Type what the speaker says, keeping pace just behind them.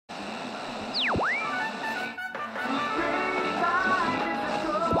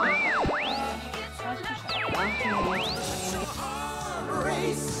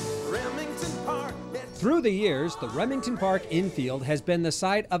Through the years, the Remington Park infield has been the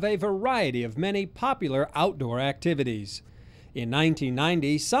site of a variety of many popular outdoor activities. In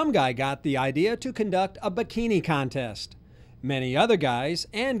 1990, some guy got the idea to conduct a bikini contest. Many other guys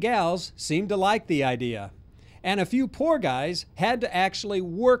and gals seemed to like the idea. And a few poor guys had to actually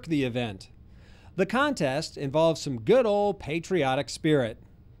work the event. The contest involved some good old patriotic spirit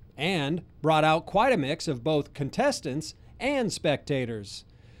and brought out quite a mix of both contestants and spectators.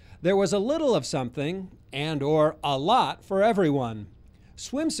 There was a little of something and/or a lot for everyone.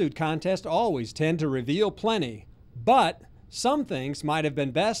 Swimsuit contests always tend to reveal plenty, but some things might have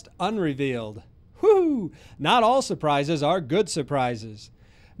been best unrevealed. Whew! Not all surprises are good surprises.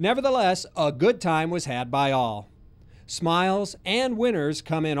 Nevertheless, a good time was had by all. Smiles and winners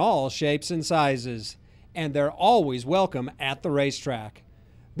come in all shapes and sizes, and they're always welcome at the racetrack.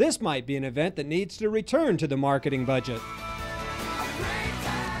 This might be an event that needs to return to the marketing budget.